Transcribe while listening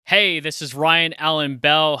Hey, this is Ryan Allen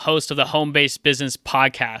Bell, host of the Home Based Business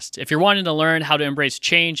Podcast. If you're wanting to learn how to embrace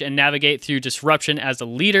change and navigate through disruption as a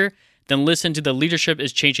leader, then listen to the Leadership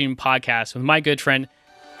is Changing podcast with my good friend,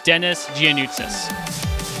 Dennis Giannoutsis.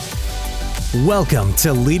 Welcome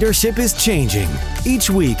to Leadership is Changing. Each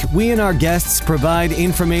week, we and our guests provide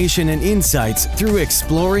information and insights through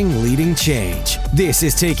exploring leading change. This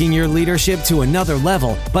is taking your leadership to another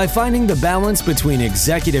level by finding the balance between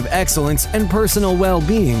executive excellence and personal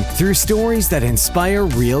well-being through stories that inspire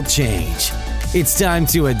real change. It's time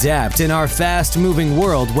to adapt in our fast-moving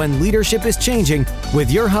world when leadership is changing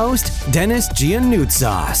with your host, Dennis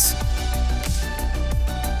Giannoutsis.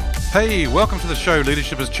 Hey, welcome to the show,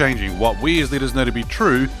 Leadership is Changing. What we as leaders know to be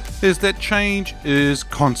true is that change is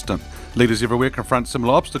constant. Leaders everywhere confront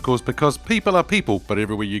similar obstacles because people are people, but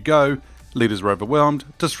everywhere you go, leaders are overwhelmed,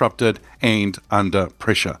 disrupted, and under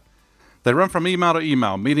pressure. They run from email to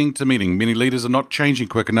email, meeting to meeting. Many leaders are not changing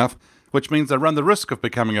quick enough, which means they run the risk of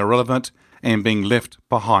becoming irrelevant and being left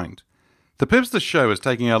behind. The purpose of the show is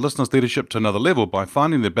taking our listeners' leadership to another level by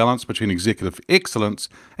finding the balance between executive excellence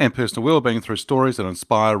and personal well-being through stories that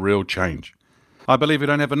inspire real change. I believe we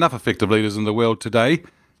don't have enough effective leaders in the world today,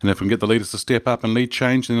 and if we can get the leaders to step up and lead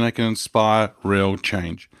change, then they can inspire real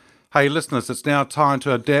change. Hey listeners, it's now time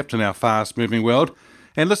to adapt in our fast-moving world.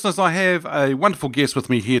 And listeners, I have a wonderful guest with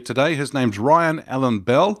me here today. His name's Ryan Allen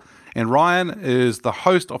Bell, and Ryan is the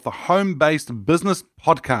host of the Home Based Business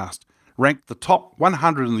Podcast, ranked the top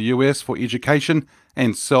 100 in the US for education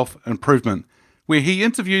and self-improvement, where he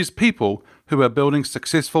interviews people who are building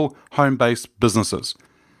successful home-based businesses.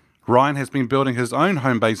 Ryan has been building his own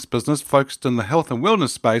home-based business focused in the health and wellness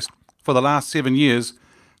space for the last 7 years,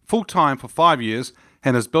 full-time for 5 years,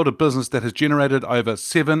 and has built a business that has generated over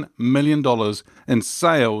 $7 million in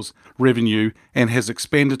sales revenue and has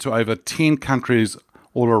expanded to over 10 countries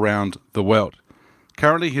all around the world.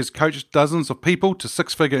 Currently, he's coached dozens of people to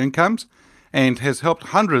six-figure incomes and has helped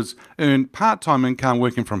hundreds earn part-time income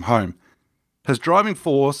working from home. His driving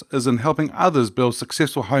force is in helping others build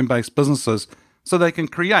successful home-based businesses so they can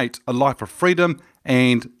create a life of freedom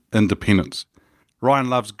and independence. Ryan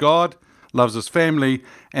loves God, loves his family,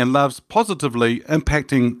 and loves positively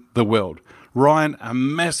impacting the world. Ryan, a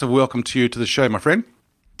massive welcome to you to the show, my friend.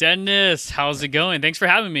 Dennis, how's it going? Thanks for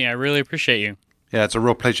having me. I really appreciate you. Yeah, it's a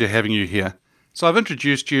real pleasure having you here. So I've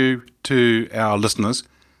introduced you to our listeners.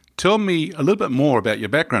 Tell me a little bit more about your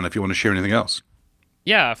background if you want to share anything else.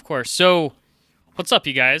 Yeah, of course. So what's up,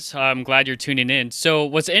 you guys? I'm glad you're tuning in. So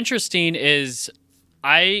what's interesting is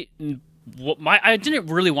I didn't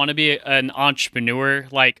really want to be an entrepreneur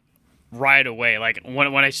like right away. Like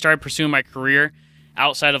when I started pursuing my career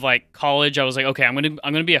outside of like college, I was like, okay, I'm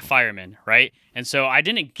gonna be a fireman, right? And so I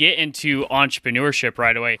didn't get into entrepreneurship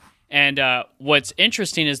right away. And what's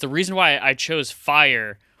interesting is the reason why I chose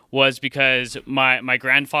fire was because my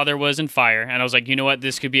grandfather was in fire, and I was like, you know what,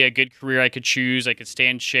 this could be a good career I could choose. I could stay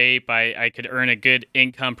in shape. I could earn a good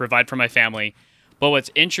income, provide for my family. But what's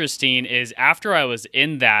interesting is after I was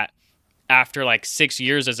in that, after like 6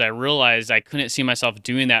 years, as I realized I couldn't see myself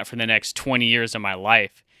doing that for the next 20 years of my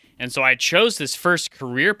life. And so I chose this first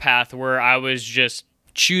career path where I was just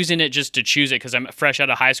choosing it just to choose it because I'm fresh out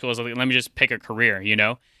of high school. I was like, let me just pick a career, you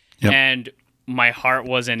know? Yep. And my heart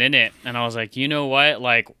wasn't in it. And I was like, you know what?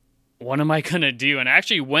 Like, what am I going to do? And I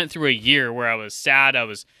actually went through a year where I was sad, I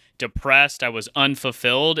was depressed, I was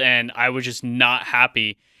unfulfilled, and I was just not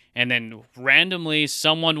happy. And then randomly,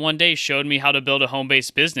 someone one day showed me how to build a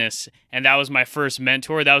home-based business. And that was my first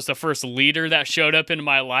mentor. That was the first leader that showed up in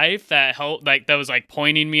my life that helped, like, that was like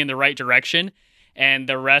pointing me in the right direction. And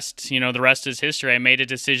the rest is history. I made a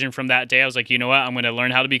decision from that day. I was like, you know what? I'm going to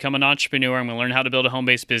learn how to become an entrepreneur. I'm going to learn how to build a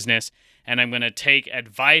home-based business. And I'm going to take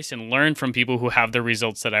advice and learn from people who have the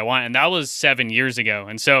results that I want. And that was 7 years ago.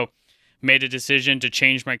 And so made a decision to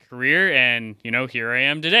change my career. And, here I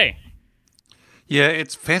am today. Yeah,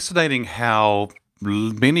 it's fascinating how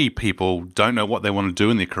many people don't know what they want to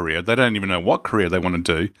do in their career. They don't even know what career they want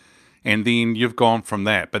to do. And then you've gone from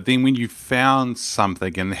that. But then when you found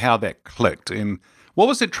something and how that clicked, and what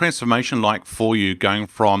was that transformation like for you going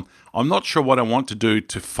from, I'm not sure what I want to do,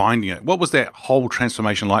 to finding it? What was that whole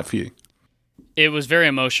transformation like for you? It was very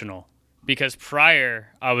emotional because prior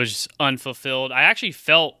I was unfulfilled. I actually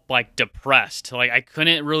felt like depressed. Like I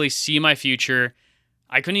couldn't really see my future.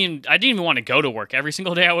 I didn't even want to go to work. Every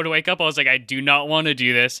single day I would wake up, I was like, I do not want to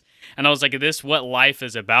do this. And I was like, this is what life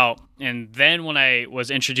is about. And then when I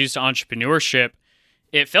was introduced to entrepreneurship,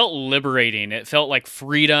 it felt liberating. It felt like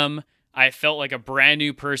freedom. I felt like a brand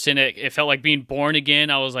new person. It felt like being born again.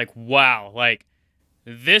 I was like, wow, like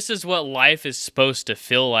this is what life is supposed to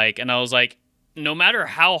feel like. And I was like, no matter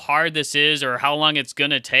how hard this is or how long it's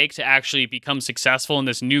going to take to actually become successful in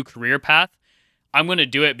this new career path, I'm going to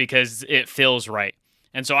do it because it feels right.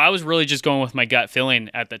 And so I was really just going with my gut feeling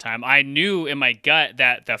at the time. I knew in my gut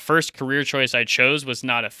that the first career choice I chose was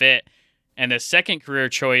not a fit. And the second career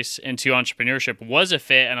choice into entrepreneurship was a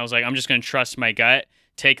fit. And I was like, I'm just going to trust my gut,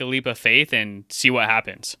 take a leap of faith, and see what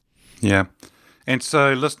happens. Yeah. And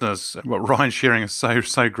so, listeners, what Ryan's sharing is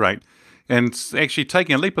so great. And it's actually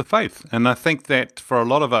taking a leap of faith. And I think that for a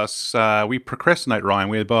lot of us, we procrastinate, Ryan,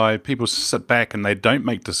 whereby people sit back and they don't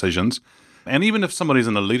make decisions. And even if somebody's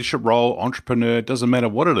in a leadership role, entrepreneur, doesn't matter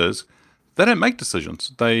what it is, they don't make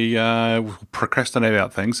decisions. They procrastinate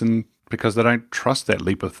about things and because they don't trust that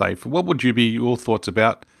leap of faith. What would be your thoughts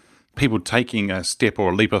about people taking a step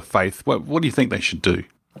or a leap of faith? What do you think they should do?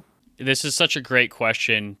 This is such a great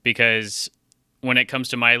question because when it comes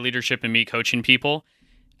to my leadership and me coaching people,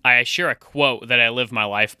 I share a quote that I live my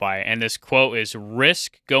life by. And this quote is,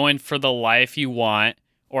 risk going for the life you want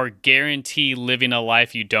or guarantee living a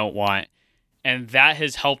life you don't want. And that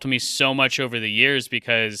has helped me so much over the years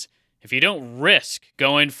because if you don't risk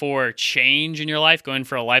going for change in your life, going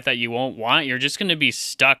for a life that you won't want, you're just going to be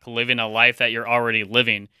stuck living a life that you're already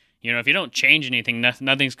living. You know, if you don't change anything,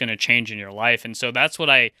 nothing's going to change in your life. And so that's what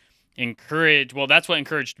I encourage. Well, that's what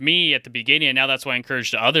encouraged me at the beginning. And now that's what I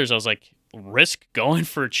encouraged others. I was like, risk going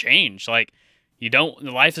for change. Like,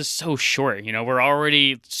 life is so short. You know, we're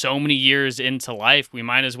already so many years into life. We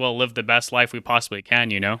might as well live the best life we possibly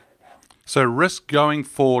can, you know? So risk going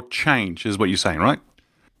for change is what you're saying, right?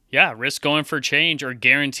 Yeah, risk going for change or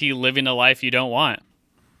guarantee living a life you don't want.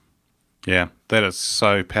 Yeah, that is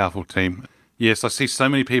so powerful, team. Yes, I see so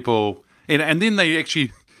many people, and then they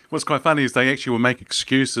actually, what's quite funny is they actually will make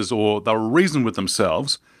excuses or they'll reason with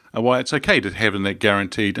themselves why it's okay to have that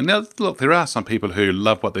guaranteed. And now, look, there are some people who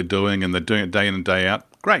love what they're doing and they're doing it day in and day out.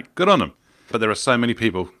 Great, good on them. But there are so many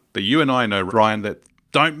people that you and I know, Ryan, that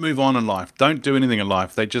don't move on in life, don't do anything in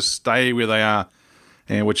life. They just stay where they are,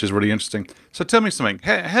 and which is really interesting. So tell me something.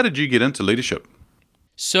 How did you get into leadership?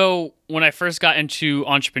 So when I first got into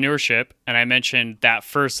entrepreneurship, and I mentioned that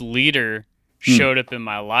first leader showed up in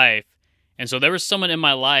my life, and so there was someone in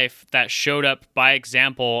my life that showed up by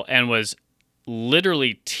example and was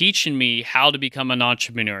literally teaching me how to become an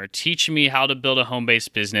entrepreneur, teaching me how to build a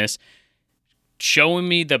home-based business, showing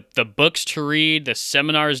me the books to read, the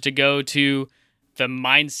seminars to go to, the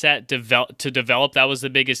mindset to develop. That was the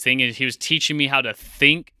biggest thing. Is he was teaching me how to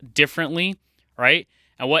think differently, right?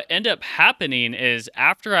 And what ended up happening is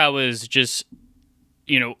after I was just,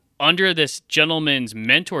 under this gentleman's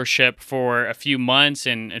mentorship for a few months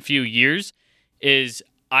and a few years, is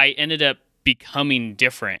I ended up becoming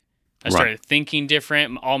different. I started thinking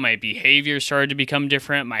different. All my behaviors started to become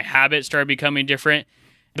different. My habits started becoming different.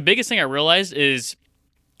 The biggest thing I realized is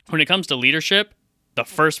when it comes to leadership, the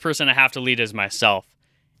first person I have to lead is myself.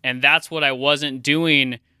 And that's what I wasn't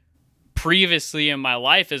doing previously in my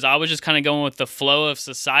life, is I was just kind of going with the flow of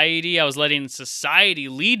society. I was letting society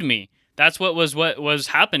lead me. That's what was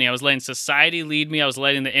happening. I was letting society lead me. I was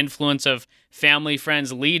letting the influence of family,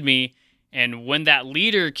 friends lead me. And when that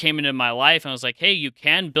leader came into my life and I was like, hey, you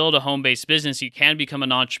can build a home-based business. You can become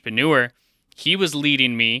an entrepreneur. He was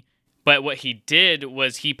leading me. But what he did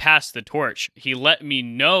was he passed the torch. He let me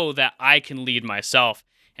know that I can lead myself.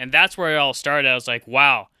 And that's where it all started. I was like,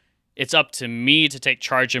 wow, it's up to me to take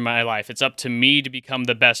charge of my life. It's up to me to become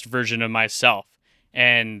the best version of myself.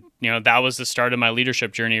 And, that was the start of my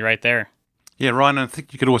leadership journey right there. Yeah, Ryan, I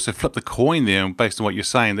think you could also flip the coin there based on what you're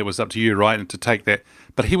saying. That was up to you, right, and to take that.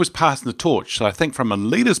 But he was passing the torch. So I think from a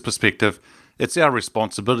leader's perspective, it's our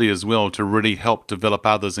responsibility as well to really help develop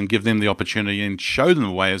others and give them the opportunity and show them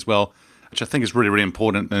the way as well, which I think is really, really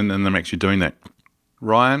important in them actually doing that.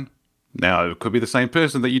 Ryan, now it could be the same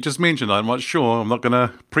person that you just mentioned. I'm not sure. I'm not going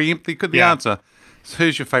to preempt the answer. So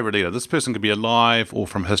who's your favorite leader? This person could be alive or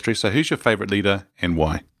from history. So who's your favorite leader and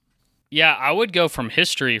why? Yeah, I would go from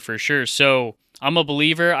history for sure. So I'm a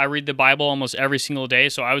believer. I read the Bible almost every single day.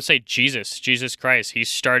 So I would say Jesus Christ. He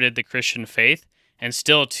started the Christian faith. And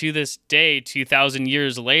still to this day, 2,000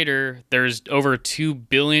 years later, there's over 2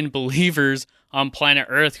 billion believers on planet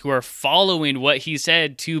Earth who are following what he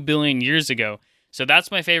said 2 billion years ago. So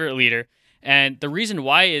that's my favorite leader. And the reason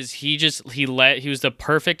why is he was the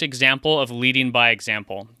perfect example of leading by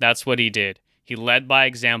example. That's what he did. He led by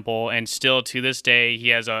example, and still to this day, he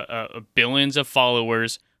has a billions of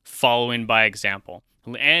followers following by example.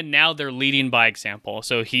 And now they're leading by example.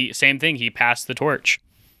 So same thing, he passed the torch.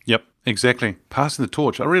 Yep, exactly. Passing the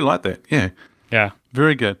torch. I really like that. Yeah. Yeah.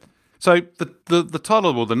 Very good. So the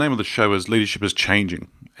title, or the name of the show is Leadership is Changing.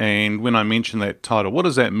 And when I mention that title, what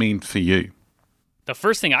does that mean for you? the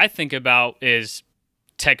first thing I think about is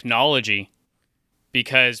technology,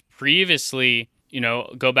 because previously,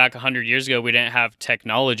 go back 100 years ago, we didn't have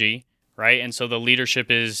technology, right? And so the leadership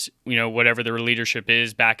is, whatever the leadership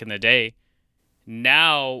is back in the day.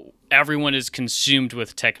 Now everyone is consumed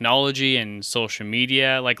with technology and social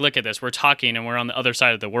media. Like, look at this. We're talking and we're on the other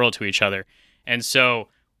side of the world to each other. And so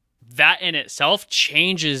that in itself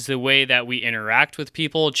changes the way that we interact with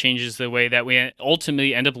people, changes the way that we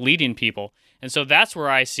ultimately end up leading people. And so that's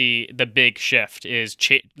where I see the big shift is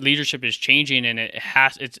leadership is changing, and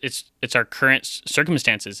it's our current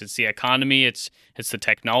circumstances. It's the economy, it's the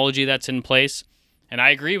technology that's in place. And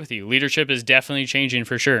I agree with you. Leadership is definitely changing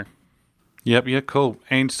for sure. Yep, yeah, cool.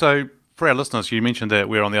 And so for our listeners, you mentioned that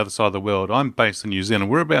we're on the other side of the world. I'm based in New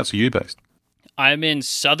Zealand. Whereabouts are you based? I'm in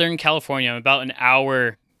Southern California. I'm about an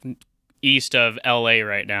hour east of LA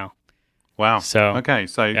right now. Wow. So okay.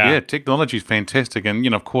 So yeah, technology is fantastic,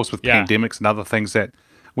 and of course, with pandemics and other things that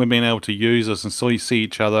we've been able to use this and see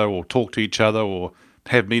each other or talk to each other or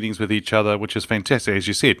have meetings with each other, which is fantastic. As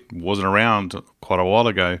you said, wasn't around quite a while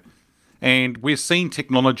ago, and we're seeing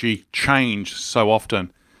technology change so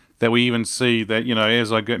often that we even see that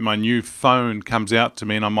as I get my new phone comes out to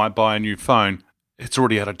me and I might buy a new phone, it's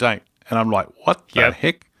already out of date, and I'm like, what the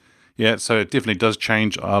heck? Yeah. So it definitely does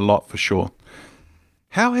change a lot for sure.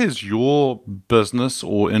 How has your business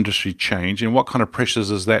or industry changed, and what kind of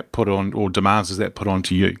pressures is that put on, or demands is that put on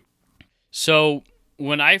to you? So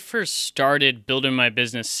when I first started building my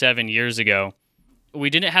business 7 years ago, we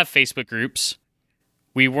didn't have Facebook groups.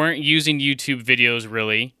 We weren't using YouTube videos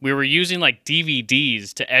really. We were using like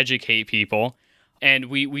DVDs to educate people. And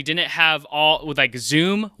we didn't have like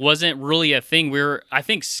Zoom wasn't really a thing. I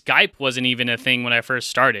think Skype wasn't even a thing when I first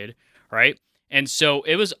started, right? And so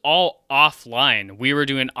it was all offline. We were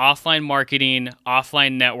doing offline marketing,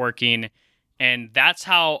 offline networking, and that's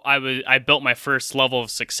how I built my first level of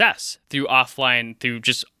success through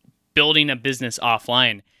just building a business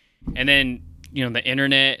offline. And then, the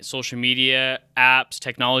internet, social media, apps,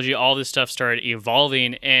 technology, all this stuff started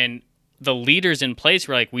evolving, and the leaders in place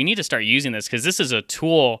were like, we need to start using this because this is a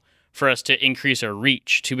tool for us to increase our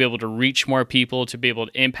reach, to be able to reach more people, to be able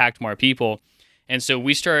to impact more people. And so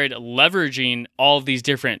we started leveraging all of these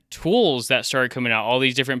different tools that started coming out, all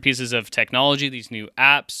these different pieces of technology, these new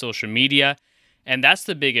apps, social media. And that's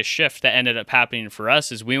the biggest shift that ended up happening for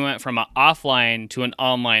us is we went from an offline to an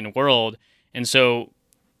online world. And so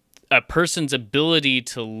a person's ability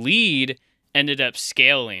to lead ended up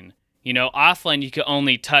scaling. Offline, you could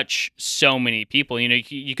only touch so many people.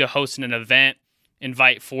 You could host an event,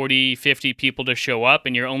 invite 40, 50 people to show up,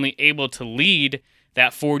 and you're only able to lead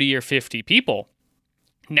that 40 or 50 people.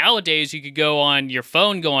 Nowadays, you could go on your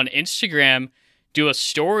phone, go on Instagram, do a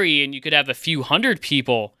story, and you could have a few hundred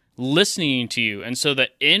people listening to you. And so the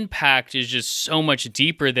impact is just so much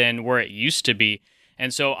deeper than where it used to be.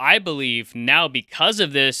 And so I believe now because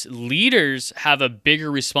of this, leaders have a bigger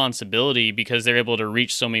responsibility because they're able to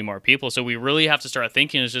reach so many more people. So we really have to start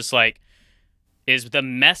thinking is just like, is the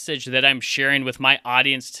message that I'm sharing with my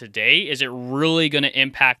audience today, is it really going to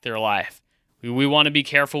impact their life? We want to be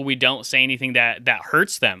careful we don't say anything that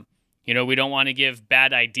hurts them. We don't want to give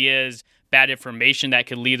bad ideas, bad information that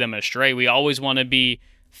could lead them astray. We always want to be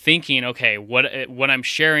thinking, okay, what I'm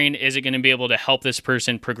sharing, is it going to be able to help this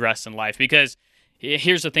person progress in life? Because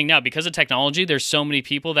here's the thing now, because of technology, there's so many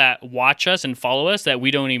people that watch us and follow us that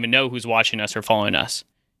we don't even know who's watching us or following us.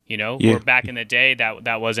 Where back in the day,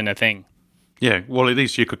 that wasn't a thing. Yeah, well, at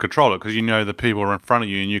least you could control it because the people are in front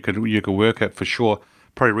of you and you could work it for sure.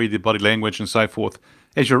 Probably read their body language and so forth.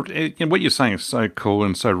 What you're saying is so cool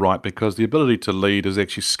and so right, because the ability to lead is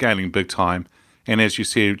actually scaling big time. And as you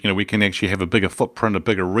said, we can actually have a bigger footprint, a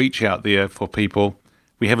bigger reach out there for people.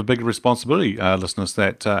 We have a bigger responsibility, listeners,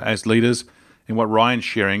 that as leaders, and what Ryan's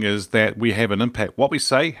sharing is that we have an impact. What we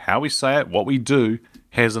say, how we say it, what we do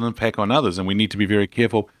has an impact on others, and we need to be very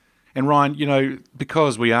careful. And Ryan,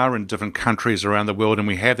 because we are in different countries around the world and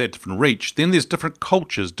we have that different reach, then there's different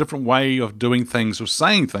cultures, different way of doing things or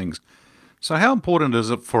saying things. So how important is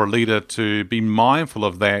it for a leader to be mindful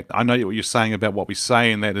of that? I know what you're saying about what we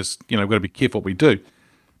say, and that is, we've got to be careful what we do.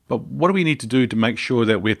 But what do we need to do to make sure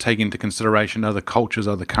that we're taking into consideration other cultures,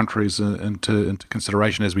 other countries into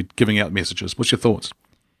consideration as we're giving out messages? What's your thoughts?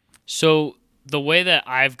 So the way that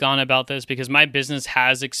I've gone about this, because my business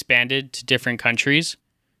has expanded to different countries,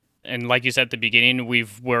 and like you said at the beginning,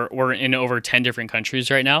 we're in over 10 different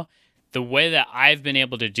countries right now. The way that I've been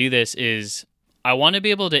able to do this is I want to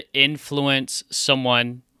be able to influence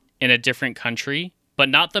someone in a different country, but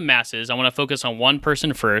not the masses. I want to focus on one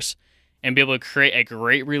person first and be able to create a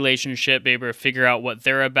great relationship, be able to figure out what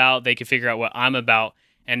they're about. They can figure out what I'm about.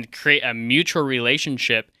 and create a mutual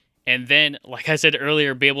relationship. And then, like I said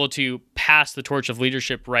earlier, be able to pass the torch of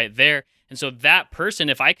leadership right there. And so that person,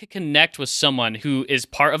 if I could connect with someone who is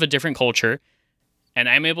part of a different culture and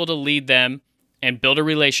I'm able to lead them and build a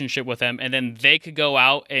relationship with them, and then they could go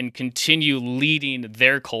out and continue leading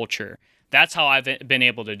their culture. That's how I've been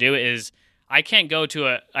able to do it. Is I can't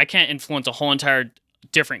influence a whole entire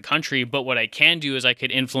different country, but what I can do is I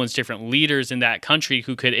could influence different leaders in that country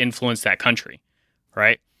who could influence that country,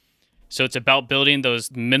 right? So it's about building those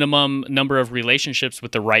minimum number of relationships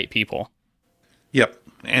with the right people. Yep.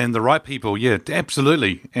 And the right people, yeah,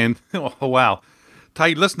 absolutely. And oh, wow.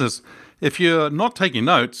 Hey, listeners, if you're not taking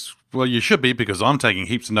notes, well, you should be, because I'm taking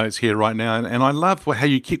heaps of notes here right now. And I love how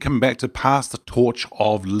you keep coming back to pass the torch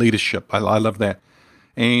of leadership. I love that.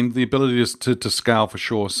 And the ability to scale for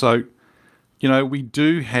sure. So, we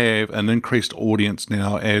do have an increased audience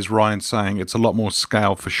now, as Ryan's saying. It's a lot more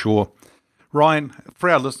scale for sure. Ryan, for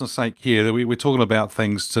our listeners' sake here, we're talking about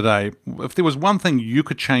things today. If there was one thing you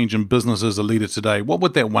could change in business as a leader today, what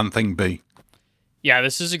would that one thing be? Yeah,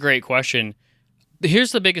 this is a great question.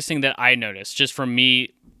 Here's the biggest thing that I noticed just from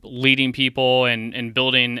me leading people and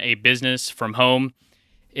building a business from home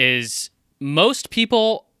is most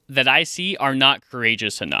people that I see are not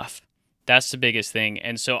courageous enough. That's the biggest thing.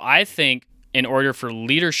 And so I think in order for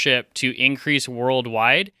leadership to increase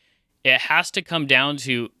worldwide, it has to come down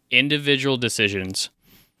to individual decisions.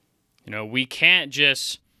 We can't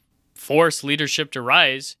just force leadership to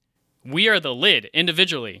rise. We are the lid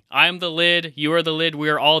individually. I'm the lid, you are the lid, we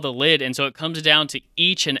are all the lid. And so it comes down to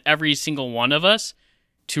each and every single one of us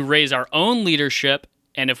to raise our own leadership.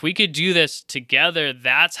 And if we could do this together,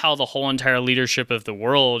 that's how the whole entire leadership of the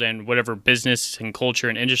world and whatever business and culture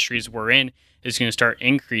and industries we're in is going to start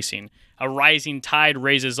increasing. A rising tide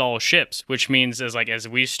raises all ships, which means as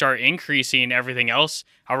we start increasing, everything else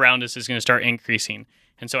around us is going to start increasing.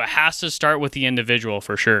 And so it has to start with the individual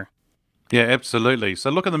for sure. Yeah, absolutely.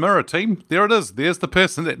 So look in the mirror, team. There it is. There's the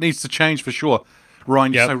person that needs to change for sure.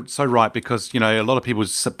 Ryan, you're so right, because, a lot of people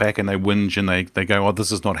sit back and they whinge and they go, oh,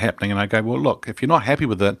 this is not happening. And I go, well, look, if you're not happy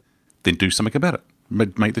with it, then do something about it.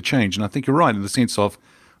 Make the change. And I think you're right in the sense of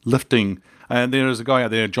lifting. And there is a guy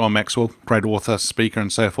out there, John Maxwell, great author, speaker,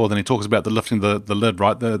 and so forth, and he talks about the lifting the lid,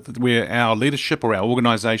 right? Where our leadership or our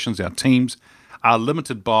organizations, our teams are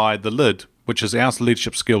limited by the lid, which is our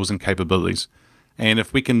leadership skills and capabilities. And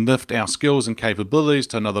if we can lift our skills and capabilities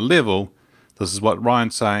to another level, this is what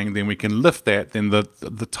Ryan's saying, then we can lift that, then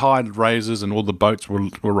the tide raises and all the boats will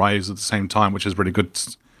raise at the same time, which is really good.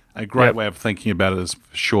 A great way of thinking about it is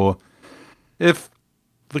for sure. If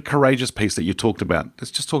the courageous piece that you talked about,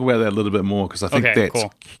 let's just talk about that a little bit more, because I think that's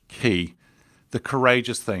key. The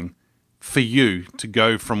courageous thing for you to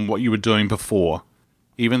go from what you were doing before,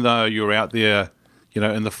 even though you're out there,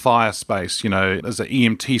 in the fire space, there's an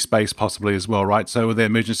EMT space possibly as well, right? So with the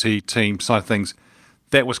emergency team side of things,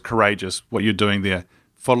 that was courageous, what you're doing there.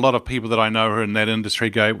 For a lot of people that I know who are in that industry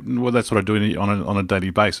go, well, that's what I do on a daily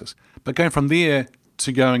basis. But going from there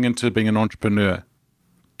to going into being an entrepreneur,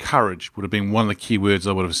 courage would have been one of the key words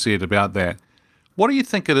I would have said about that. What do you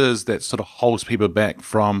think it is that sort of holds people back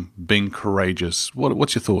from being courageous?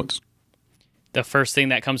 What's your thoughts? The first thing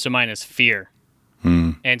that comes to mind is fear.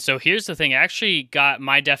 And so here's the thing. I actually got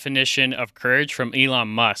my definition of courage from Elon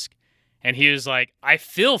Musk. And he was like, I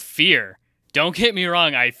feel fear. Don't get me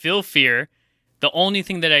wrong. I feel fear. The only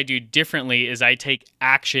thing that I do differently is I take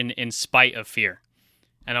action in spite of fear.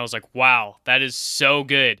 And I was like, wow, that is so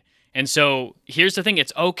good. And so here's the thing.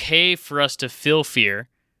 It's okay for us to feel fear,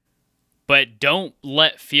 but don't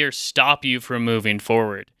let fear stop you from moving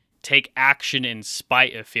forward. Take action in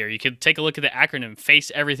spite of fear. You could take a look at the acronym,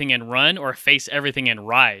 face everything and run, or face everything and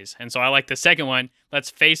rise. And so I like the second one.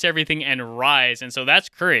 Let's face everything and rise. And so that's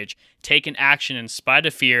courage. Take an action in spite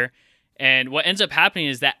of fear. And what ends up happening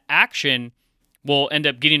is that action will end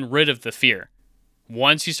up getting rid of the fear.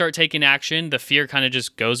 Once you start taking action, the fear kind of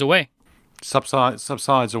just goes away.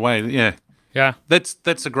 Subsides away. Yeah. Yeah.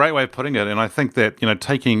 That's a great way of putting it. And I think that,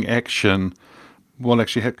 taking action will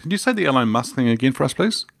actually can you say the Elon Musk thing again for us,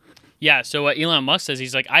 please? Yeah, so what Elon Musk says,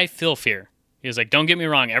 he's like, I feel fear. He's like, don't get me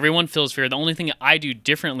wrong, everyone feels fear. The only thing I do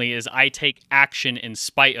differently is I take action in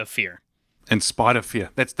spite of fear. In spite of fear.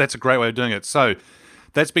 That's a great way of doing it. So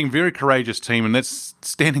that's being very courageous, team, and that's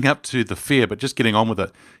standing up to the fear, but just getting on with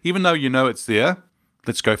it. Even though you know it's there,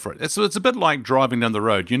 let's go for it. It's a bit like driving down the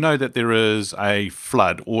road. You know that there is a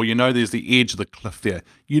flood, or you know there's the edge of the cliff there.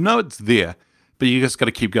 You know it's there, but you just got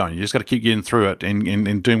to keep going. You just got to keep getting through it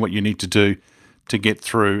and doing what you need to do to get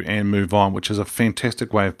through and move on, which is a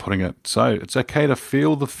fantastic way of putting it. So it's okay to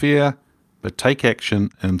feel the fear, but take action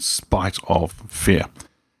in spite of fear.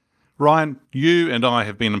 Ryan, you and I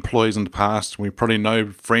have been employees in the past. We probably know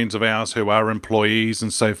friends of ours who are employees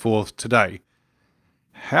and so forth today.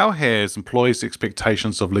 How has employees'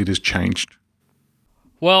 expectations of leaders changed?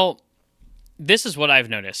 Well, this is what I've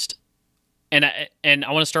noticed. And I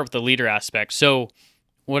want to start with the leader aspect. So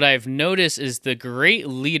what I've noticed is the great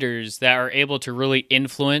leaders that are able to really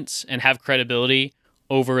influence and have credibility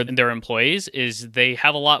over their employees is they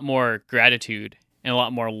have a lot more gratitude and a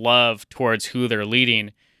lot more love towards who they're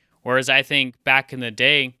leading. Whereas I think back in the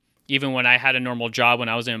day, even when I had a normal job when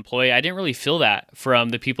I was an employee, I didn't really feel that from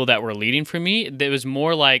the people that were leading for me. It was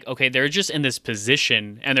more like, okay, they're just in this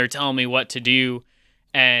position and they're telling me what to do.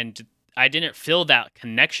 And I didn't feel that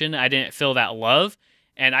connection. I didn't feel that love.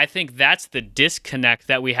 And I think that's the disconnect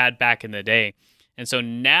that we had back in the day. And so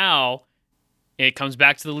now it comes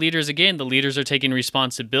back to the leaders again. The leaders are taking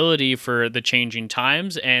responsibility for the changing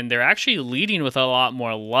times, and they're actually leading with a lot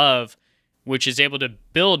more love, which is able to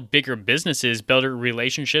build bigger businesses, build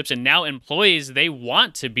relationships. And now employees, they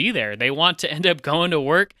want to be there. They want to end up going to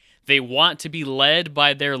work. They want to be led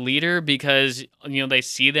by their leader because, they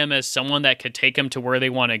see them as someone that could take them to where they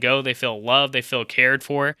want to go. They feel loved. They feel cared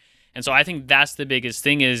for. And so I think that's the biggest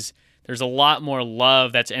thing is there's a lot more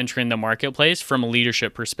love that's entering the marketplace from a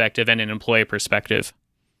leadership perspective and an employee perspective.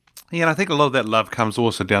 Yeah, and I think a lot of that love comes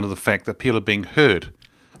also down to the fact that people are being heard,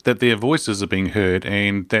 that their voices are being heard,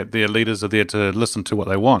 and that their leaders are there to listen to what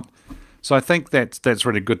they want. So I think that's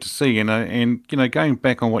really good to see. And going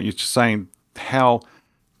back on what you're saying, how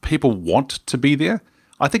people want to be there,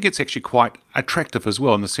 I think it's actually quite attractive as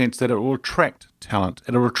well in the sense that it will attract talent.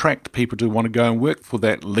 It will attract people to want to go and work for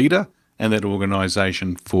that leader and that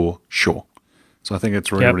organization for sure. So I think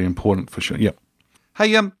it's really, really important for sure. Yep.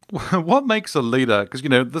 Hey, what makes a leader? Because,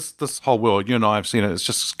 this whole world, you and I have seen it, it's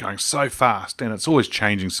just going so fast and it's always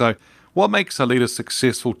changing. So what makes a leader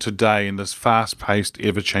successful today in this fast-paced,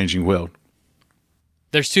 ever-changing world?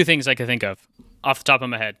 There's two things I can think of off the top of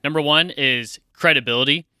my head. Number one is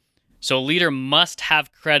credibility. So a leader must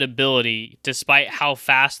have credibility despite how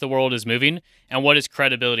fast the world is moving. And what is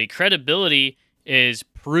credibility? Credibility is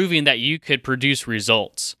proving that you could produce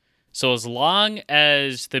results. So as long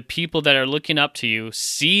as the people that are looking up to you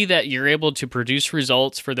see that you're able to produce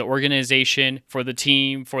results for the organization, for the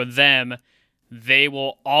team, for them, they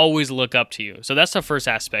will always look up to you. So that's the first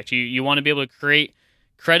aspect. You want to be able to create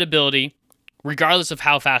credibility regardless of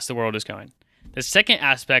how fast the world is going. The second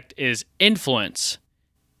aspect is influence.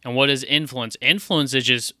 And what is influence? Influence is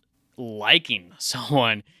just liking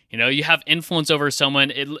someone. You have influence over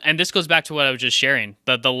someone. And this goes back to what I was just sharing,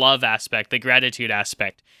 the love aspect, the gratitude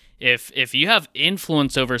aspect. If you have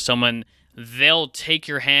influence over someone, they'll take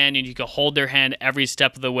your hand and you can hold their hand every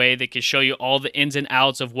step of the way. They can show you all the ins and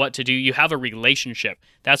outs of what to do. You have a relationship.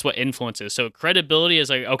 That's what influence is. So credibility is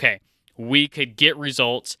like, okay, we could get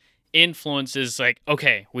results. Influence is like,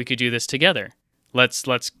 okay, we could do this together. Let's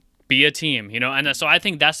be a team, And so I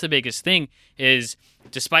think that's the biggest thing is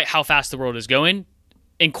despite how fast the world is going,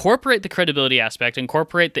 incorporate the credibility aspect,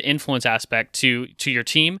 incorporate the influence aspect to your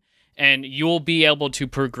team, and you'll be able to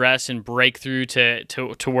progress and break through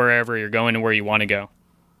to wherever you're going and where you want to go.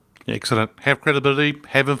 Excellent. Have credibility,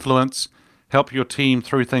 have influence, help your team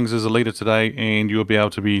through things as a leader today, and you'll be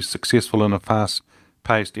able to be successful in a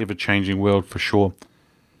fast-paced, ever-changing world for sure.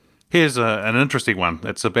 Here's an interesting one.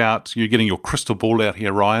 It's about you getting your crystal ball out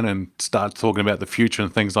here, Ryan, and start talking about the future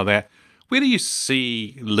and things like that. Where do you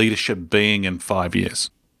see leadership being in 5 years?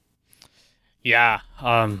 Yeah.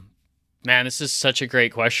 Man, this is such a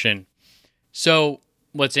great question. So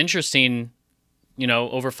what's interesting,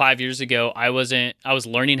 over 5 years ago, I was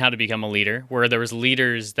learning how to become a leader, where there was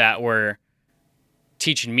leaders that were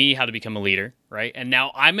teaching me how to become a leader, right? And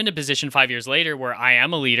now I'm in a position 5 years later where I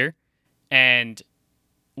am a leader, and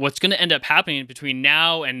what's going to end up happening between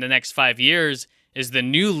now and the next 5 years is the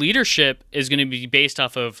new leadership is going to be based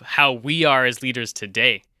off of how we are as leaders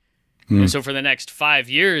today. And so for the next 5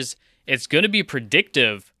 years, it's going to be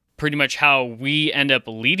predictive, pretty much how we end up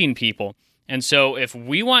leading people. And so if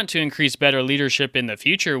we want to increase better leadership in the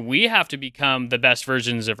future, we have to become the best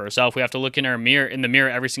versions of ourselves. We have to look in the mirror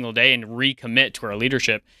every single day and recommit to our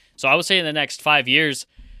leadership. So I would say in the next 5 years,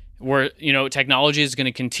 where technology is going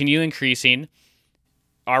to continue increasing,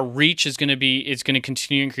 our reach is going to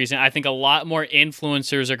continue increasing. I think a lot more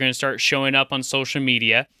influencers are going to start showing up on social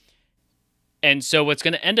media. And so what's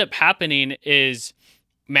going to end up happening is,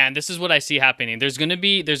 man, this is what I see happening. There's going to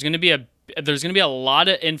be a lot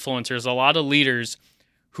of influencers, a lot of leaders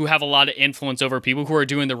who have a lot of influence over people who are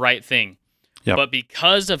doing the right thing. Yep. But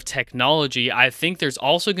because of technology, I think there's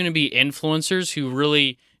also going to be influencers who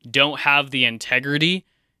really don't have the integrity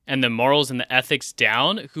and the morals and the ethics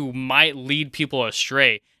down, who might lead people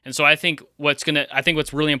astray. And so I think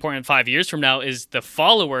what's really important in 5 years from now is the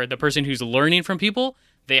follower, the person who's learning from people,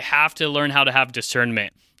 they have to learn how to have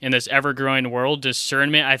discernment. In this ever-growing world,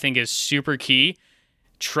 discernment, I think, is super key.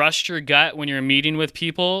 Trust your gut when you're meeting with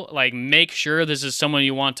people. Like, make sure this is someone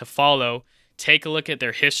you want to follow. Take a look at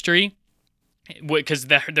their history, because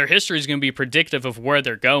their history is going to be predictive of where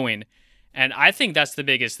they're going. And I think that's the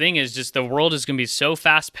biggest thing, is just the world is going to be so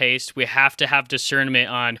fast-paced, we have to have discernment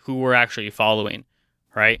on who we're actually following,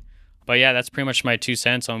 right? But yeah, that's pretty much my 2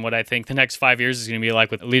 cents on what I think the next 5 years is going to be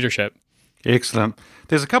like with leadership. Excellent.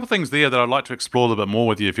 There's a couple of things there that I'd like to explore a little bit more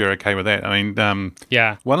with you, if you're okay with that. I mean,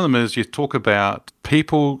 Yeah. one of them is you talk about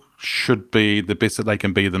people should be the best that they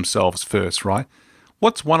can be themselves first, right?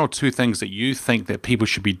 What's one or two things that you think that people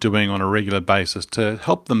should be doing on a regular basis to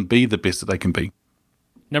help them be the best that they can be?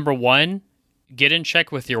 Number one, get in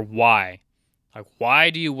check with your why. Like, why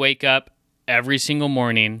do you wake up every single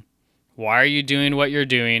morning? Why are you doing what you're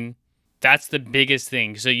doing? That's the biggest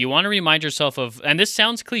thing. So you want to remind yourself of, and this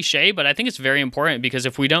sounds cliche, but I think it's very important, because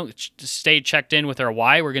if we don't stay checked in with our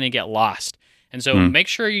why, we're going to get lost. And so make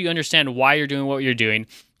sure you understand why you're doing what you're doing.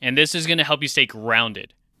 And this is going to help you stay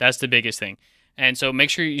grounded. That's the biggest thing. And so make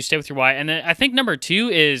sure you stay with your why. And then I think number two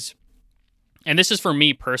is, and this is for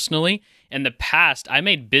me personally, in the past, I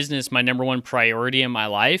made business my number one priority in my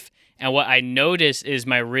life. And what I noticed is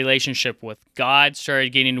my relationship with God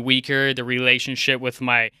started getting weaker. The relationship with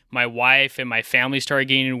my wife and my family started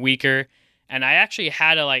getting weaker. And I actually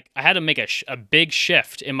had to make a big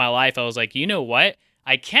shift in my life. I was like, you know what?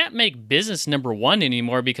 I can't make business number one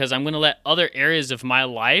anymore, because I'm going to let other areas of my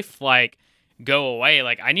life go away.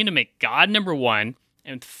 Like, I need to make God number one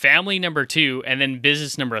and family number two, and then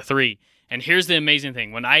business number three. And here's the amazing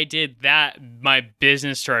thing. When I did that, my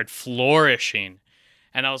business started flourishing.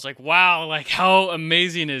 And I was like, wow, like, how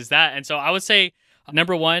amazing is that? And so I would say,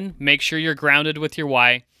 number one, make sure you're grounded with your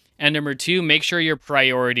why. And number two, make sure your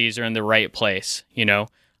priorities are in the right place, you know?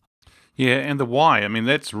 Yeah, and the why, I mean,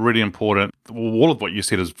 that's really important. All of what you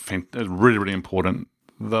said is really, really important.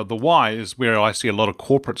 The why is where I see a lot of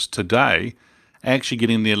corporates today actually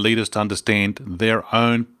getting their leaders to understand their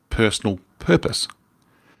own personal purpose.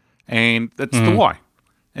 And that's the why.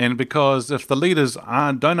 And because if the leaders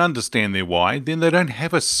don't understand their why, then they don't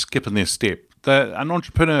have a skip in their step. An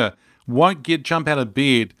entrepreneur won't jump out of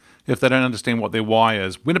bed if they don't understand what their why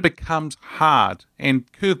is. When it becomes hard, and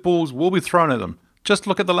curveballs will be thrown at them. Just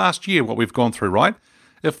look at the last year, what we've gone through, right?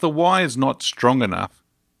 If the why is not strong enough,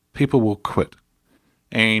 people will quit.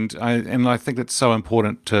 And I think that's so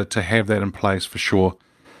important to have that in place for sure.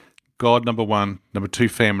 God, number one. Number two,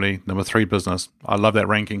 family. Number three, business. I love that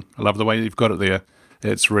ranking. I love the way you've got it there.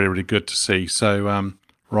 It's really, really good to see. So,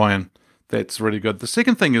 Ryan, that's really good. The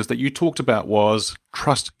second thing is that you talked about was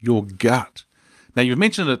trust your gut. Now, you've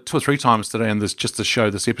mentioned it 2 or 3 times today in this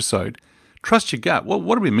episode. Trust your gut.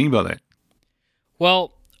 What do we mean by that?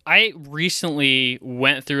 Well, I recently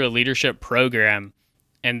went through a leadership program,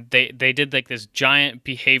 and they did like this giant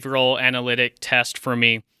behavioral analytic test for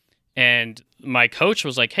me. And my coach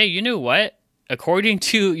was like, hey, you know what? According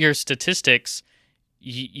to your statistics,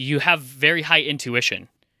 you have very high intuition.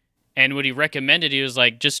 And what he recommended, he was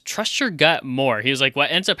like, just trust your gut more. He was like, what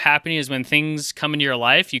ends up happening is when things come into your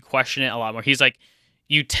life, you question it a lot more. He's like,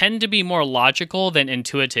 you tend to be more logical than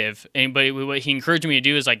intuitive. But what he encouraged me to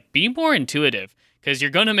do is like, be more intuitive, because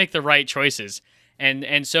you're going to make the right choices.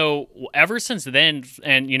 And so ever since then,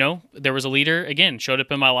 and you know, there was a leader, again, showed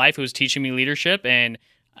up in my life who was teaching me leadership, and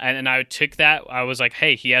I took that. I was like,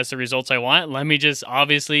 hey, he has the results I want. Let me just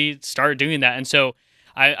obviously start doing that. And so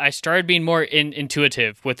I started being more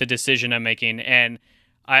intuitive with the decision I'm making. And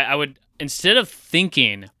I would, instead of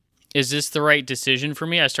thinking, is this the right decision for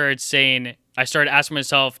me? I started asking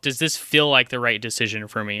myself, does this feel like the right decision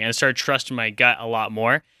for me? And I started trusting my gut a lot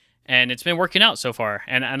more. And it's been working out so far.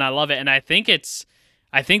 And I love it. And I think this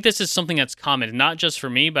is something that's common, not just for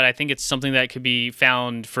me, but I think it's something that could be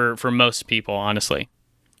found for most people, honestly.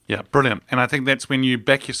 Yeah, brilliant. And I think that's when you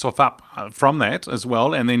back yourself up from that as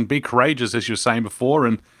well, and then be courageous, as you were saying before,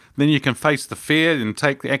 and then you can face the fear and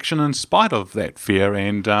take the action in spite of that fear.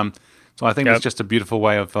 And so I think that's just a beautiful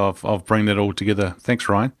way of bringing it all together. Thanks,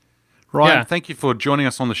 Ryan. Ryan, thank you for joining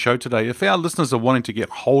us on the show today. If our listeners are wanting to get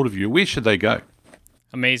hold of you, where should they go?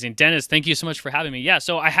 Amazing. Dennis, thank you so much for having me. Yeah,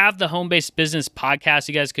 so I have the Home-Based Business Podcast.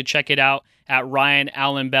 You guys could check it out at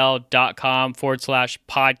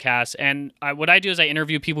ryanallenbell.com/podcast. And what I do is I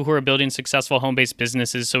interview people who are building successful home-based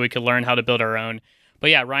businesses so we can learn how to build our own. But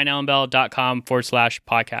yeah,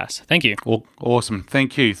 ryanallenbell.com/podcast. Thank you. Awesome.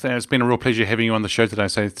 Thank you. It's been a real pleasure having you on the show today.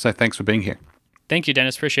 So thanks for being here. Thank you,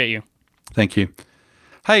 Dennis. Appreciate you. Thank you.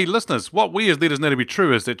 Hey, listeners, what we as leaders know to be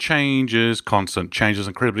true is that change is constant. Change is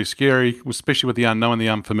incredibly scary, especially with the unknown and the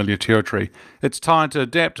unfamiliar territory. It's time to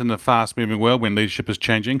adapt in the fast-moving world when leadership is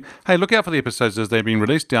changing. Hey, look out for the episodes as they're being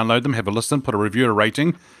released. Download them, have a listen, put a review, a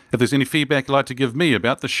rating. If there's any feedback you'd like to give me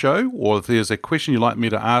about the show, or if there's a question you'd like me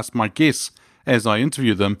to ask my guests as I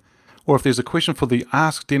interview them, or if there's a question for the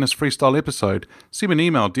Ask Dennis Freestyle episode, send me an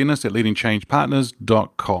email,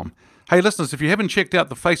 dennis@leadingchangepartners.com. Hey, listeners, if you haven't checked out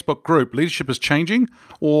the Facebook group, Leadership is Changing,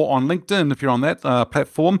 or on LinkedIn, if you're on that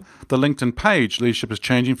platform, the LinkedIn page, Leadership is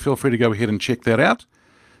Changing, feel free to go ahead and check that out.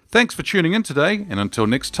 Thanks for tuning in today, and until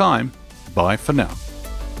next time, bye for now.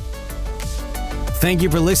 Thank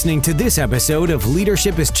you for listening to this episode of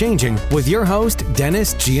Leadership is Changing with your host,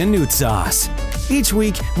 Dennis Giannoutsas. Each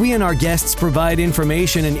week, we and our guests provide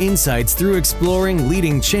information and insights through exploring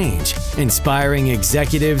leading change, inspiring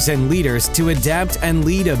executives and leaders to adapt and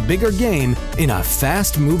lead a bigger game in a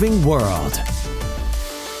fast-moving world.